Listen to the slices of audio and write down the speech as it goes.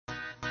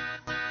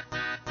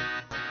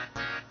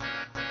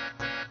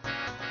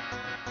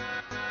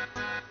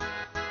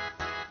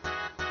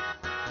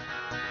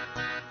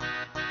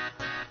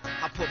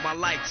put my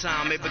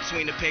lifetime in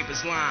between the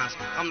paper's lines.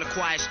 I'm the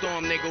quiet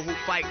storm nigga who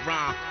fight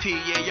rhyme. P,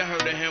 yeah, you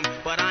heard of him,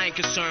 but I ain't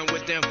concerned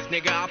with them.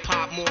 Nigga, I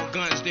pop more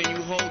guns than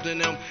you holding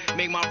them.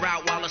 Make my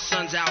route while the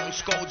sun's out and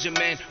scold your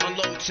men.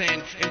 Unload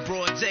 10 in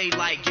broad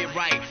daylight, get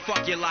right,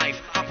 fuck your life.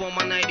 Hop on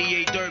my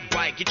 98 dirt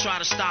bike. You try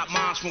to stop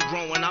moms from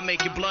growing, I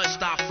make your blood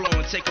stop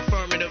flowing. Take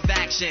affirmative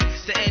action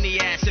to any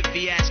ass if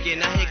he asking.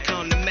 Now here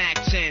come the Mac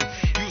 10.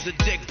 Use a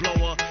dick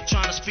blower,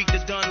 trying to speak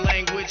the done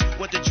language.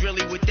 What the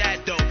drilly with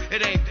that though?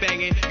 It ain't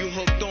banging, you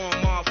hooked on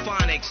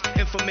morphonics.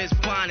 Infamous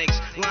bonics,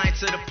 lying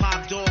to the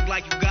pop dog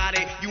like you got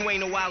it. You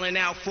ain't no wildin'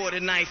 out for the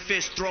night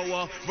fist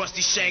thrower.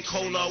 Rusty shank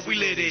holder, we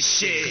live this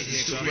shit. Cause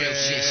it's the real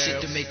shit,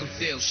 shit to make them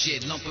feel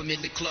shit. Lump them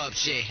in the club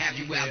shit, have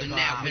you wildin'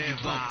 out when you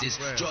bump this.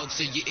 Drugs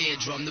to your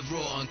eardrum, the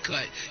raw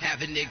uncut.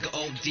 Have a nigga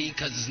OD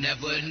cause it's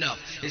never enough.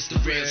 It's the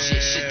real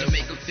shit, shit to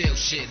make them feel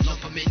shit.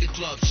 Lump them in the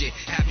club shit,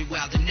 have you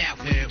wildin' out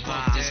when you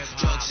bump this.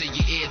 Drugs to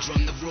your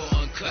eardrum, the raw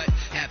uncut.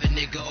 Have a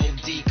nigga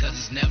OD cause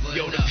it's never enough.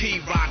 Yo, the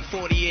P-Rock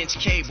 40-inch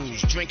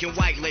cables, drinking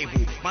white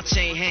label. My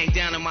chain hang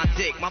down on my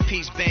dick, my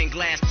piece bang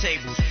glass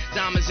tables.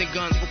 Diamonds and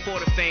guns before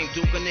the fame,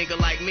 Duke. A nigga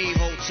like me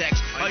hold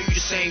text. Are you the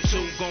same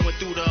too? Going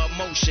through the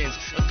emotions.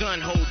 A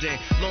gun holding,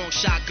 long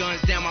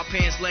shotguns down my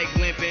pants leg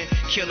limping.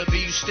 Killer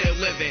B, you still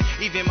living.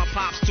 Even my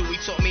pops too, he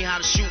taught me how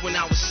to shoot when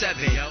I was 7.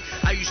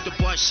 I used to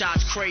bust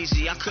shots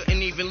crazy. I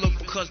couldn't even look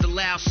because the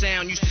loud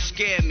sound used to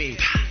scare me.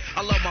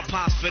 I love my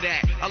pops for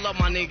that. I love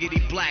my nigga, he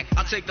black.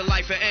 I take the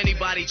life of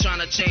anybody trying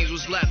to change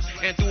what's left.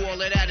 And through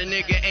all of that, a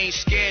nigga ain't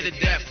scared to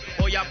death.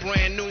 All y'all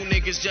brand new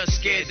niggas just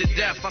scared to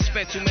death. I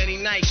spent too many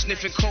nights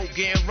sniffing coke,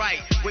 getting right,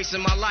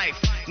 wasting my life.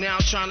 Now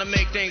I'm trying to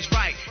make things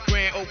right.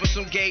 Grand open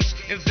some gates,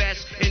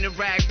 invest in the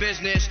rag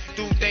business,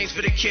 do things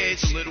for the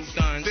kids. Little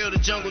guns, build a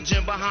jungle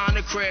gym behind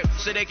the crib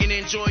so they can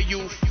enjoy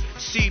youth.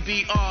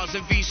 CBRs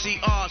and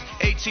VCRs,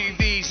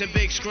 ATVs and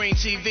big screen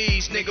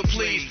TVs. Nigga,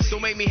 please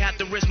don't make me have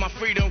to risk my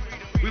freedom.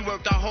 We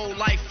worked our whole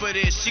life for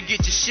this. You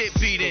get your shit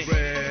beaten.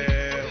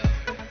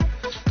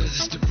 Cause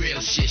it's the real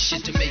shit,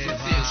 shit to make them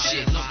feel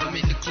shit. Lump them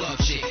in the club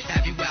shit,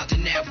 have you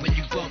wildin' out when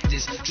you bump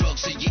this.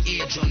 Drugs to your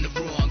eardrum, the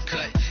raw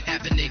uncut.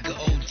 Have a nigga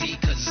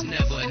OD cause it's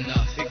never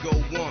enough. It go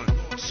 1,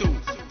 2,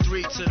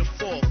 3 to the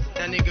 4th.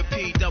 That nigga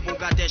P double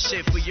got that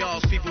shit for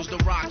y'all's peoples to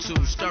rock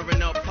to.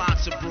 Stirring up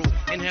pots of brew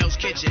in Hell's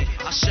Kitchen.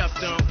 I chef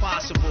the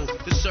impossible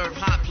to serve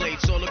hot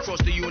plates all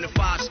across the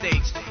unified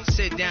states.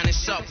 Sit down and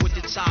sup with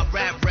the top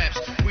rap reps.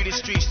 We the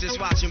streets just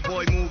watching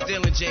boy move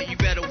diligent. You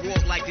better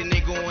walk like the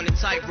nigga on the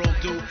tightrope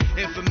do.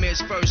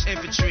 Infamous 1st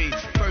Infantry,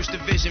 1st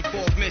Division,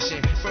 4th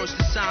Mission. First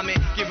assignment,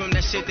 give them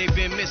that shit they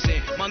been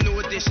missing. My new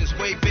additions,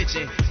 way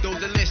bitchin'. Those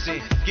that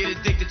listen, get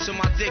addicted to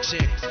my diction.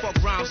 Fuck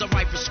rhymes, I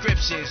write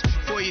prescriptions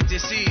for your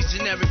disease.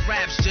 Generic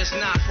raps just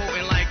not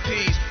potent like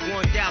peas.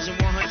 1,100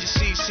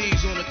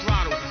 cc's on the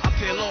throttle. I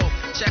peel off,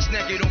 chest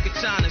naked on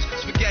katanas.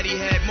 Spaghetti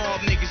head,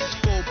 mob niggas is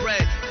full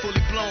bred.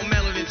 Fully blown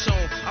melanin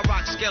tone. I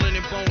rock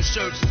skeleton bone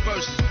shirts and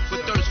verses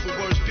with thirst for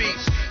worse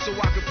beats. So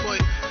I can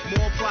put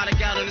more product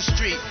out on the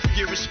street.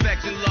 Get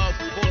respect and love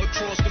all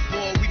across the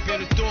board. We've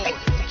been adored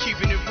for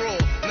keeping it raw.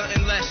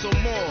 Nothing less or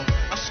more.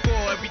 I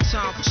score every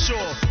time for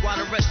sure. While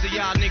the rest of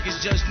y'all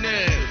niggas just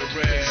nib.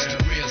 It's the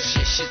real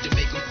shit, shit to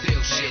make them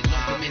feel shit.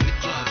 Lump them in the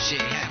club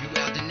shit. Have you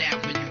wildin' out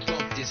when you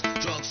bump this.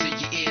 Drugs to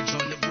your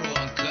eardrum, the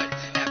raw uncut.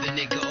 Have a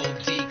nigga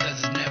OD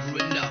cause it's never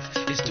enough.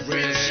 It's the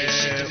real shit,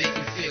 shit to make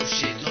them feel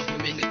shit. Lump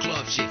them in the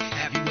club shit.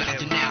 Have you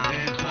wildin' out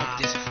when you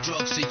bump this.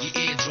 Drugs to your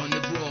eardrum,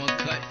 the raw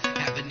uncut.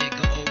 Have a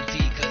nigga OD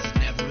cause it's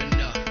never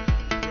enough.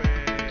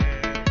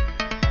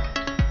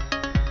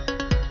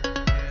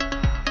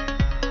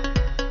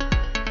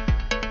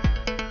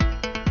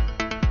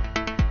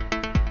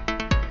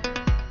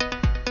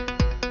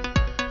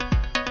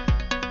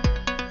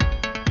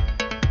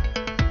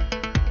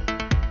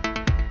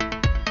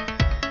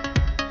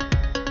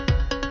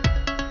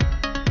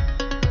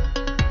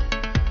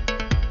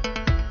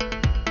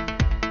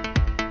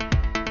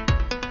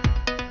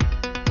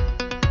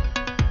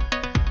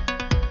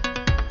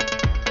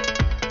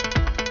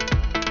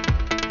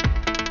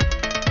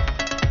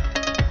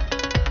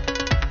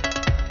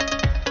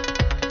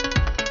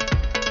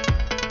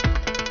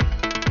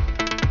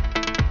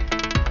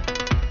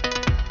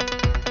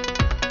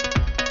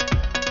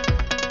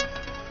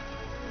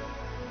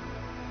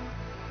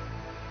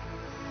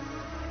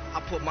 I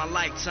put my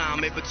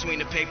lifetime in between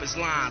the paper's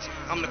lines.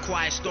 I'm the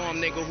quiet storm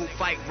nigga who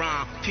fight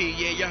rhyme. P,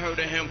 yeah, you heard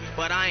of him,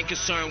 but I ain't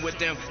concerned with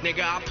them.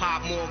 Nigga, I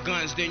pop more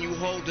guns than you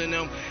holding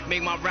them.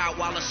 Make my route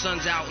while the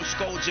sun's out and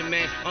scold your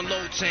man.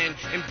 Unload 10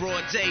 in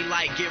broad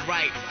daylight, get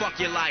right, fuck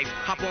your life.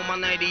 Hop on my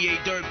 98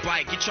 dirt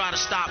bike. You try to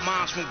stop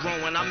moms from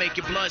growing, I make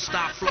your blood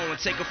stop flowing.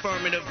 Take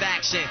affirmative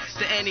action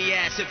to any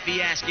ass if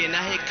he asking.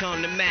 Now here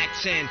come the Mac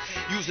 10.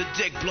 Use a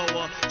dick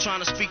blower, trying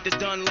to speak the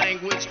done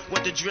language.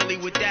 What the drilly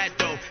with that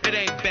though? It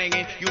ain't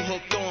banging, you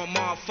hooked on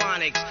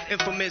morphonics.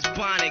 Infamous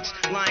bonics,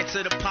 lying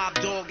to the pop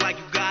dog like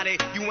you got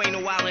it. You ain't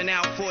no wildin'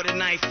 out for the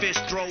night fist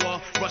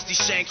thrower. Rusty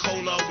shank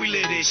holder, we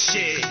live this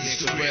shit.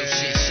 It's the real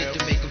shit, shit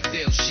to make them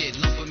feel shit.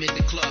 Lump them in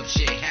the club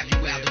shit, have you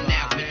wildin'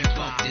 out when you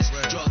bump this.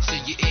 Drugs to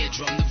your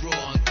eardrum, the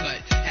raw uncut.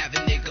 Have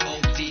a nigga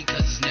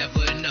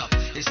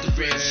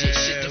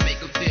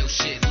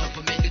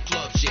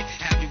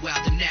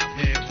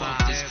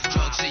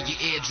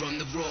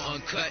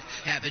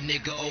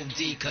nigga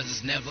OD, cause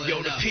it's never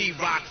Yo, the enough.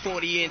 P-Rock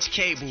 40-inch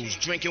cables,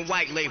 drinking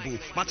white label.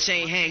 My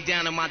chain hang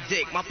down on my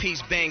dick, my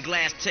piece bang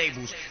glass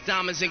tables.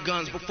 Diamonds and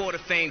guns before the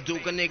fame,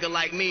 Duke. A nigga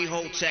like me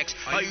hold checks.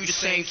 Are you the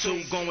same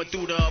too? Going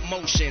through the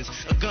emotions.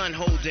 A gun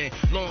holding,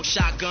 long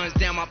shotguns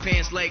down my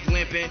pants leg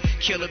limping.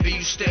 Killer B,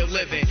 you still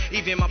living.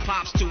 Even my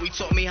pops too, he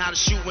taught me how to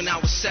shoot when I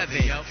was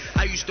 7.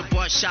 I used to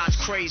bust shots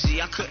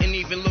crazy. I couldn't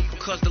even look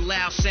because the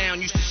loud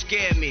sound used to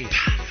scare me.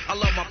 I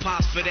love my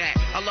pops for that.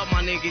 I love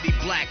my nigga, he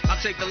black. I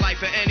take the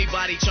life of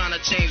anybody trying to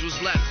change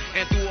what's left.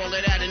 And through all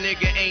of that, a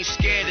nigga ain't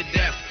scared to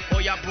death.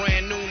 All y'all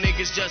brand new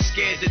niggas just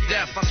scared to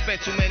death. I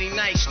spent too many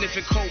nights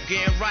sniffing coke,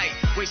 getting right,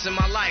 wasting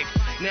my life.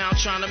 Now I'm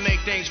trying to make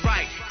things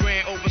right.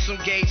 Grand open some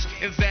gates,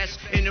 invest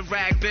in the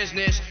rag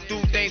business, do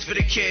things for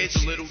the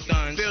kids. Little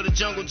Duns. Build a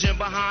jungle gym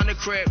behind the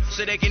crib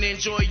so they can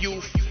enjoy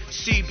youth.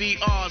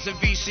 CBRs and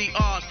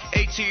VCRs,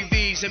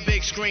 ATVs and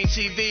big screen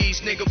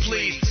TVs. Nigga,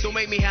 please don't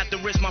make me have to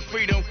risk my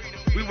freedom.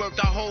 We worked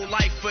our whole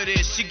life for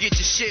this. You get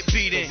your shit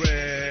beaten.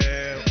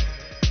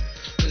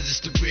 Cause it's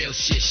the real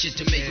shit, shit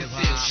to make 'em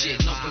feel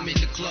shit. Lump 'em in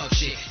the club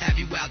shit. Have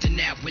you out and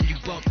out when you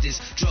bump this?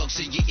 Drugs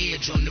in your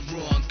eardrum, the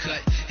raw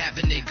uncut. Have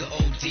a nigga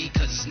OD,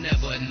 cause it's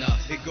never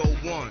enough. It go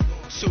 1,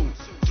 2,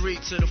 3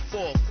 to the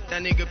 4th.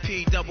 That nigga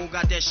P double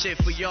got that shit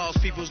for y'all's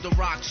peoples to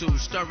rock to.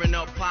 Stirring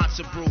up pots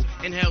of brew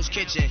in Hell's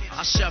Kitchen.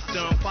 I chef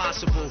the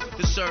impossible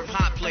to serve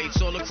hot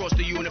plates all across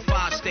the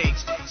unified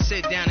states.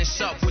 Sit down and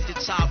sup with the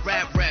top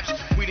rap reps.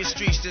 We the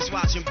streets just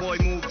watching boy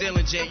move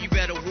diligent. You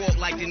better walk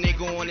like the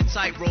nigga on the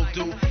tightrope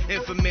do.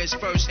 Infamous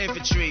 1st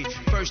Infantry,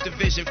 1st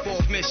Division,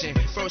 4th Mission.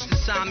 First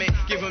assignment,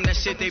 give them that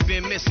shit they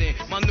been missing.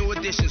 My new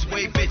additions,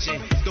 way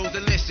bitchin'. Those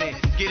that listen,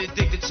 get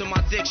addicted to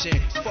my diction.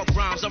 Fuck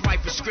rhymes, I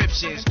write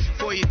prescriptions.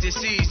 For your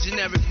disease,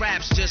 generic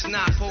raps just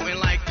not potent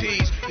like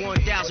peas.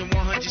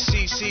 1,100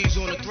 cc's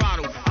on the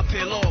throttle. I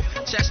peel off,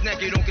 chest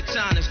naked on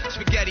katanas.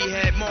 Spaghetti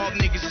head, mob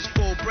niggas is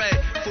full bred.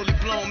 Fully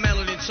blown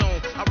melanin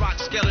tone. I rock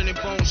skeleton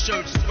bone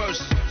shirts and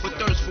verses. With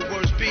thirst for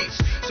worse beats.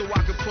 So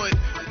I can put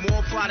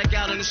more product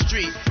out on the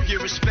street.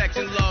 Get respect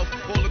and love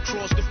all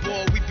across the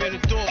board. We've been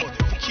adored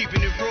for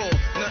keeping it raw.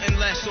 Nothing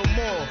less or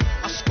more.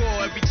 I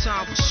score every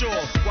time for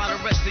sure. While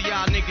the rest of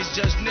y'all niggas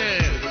just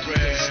nib.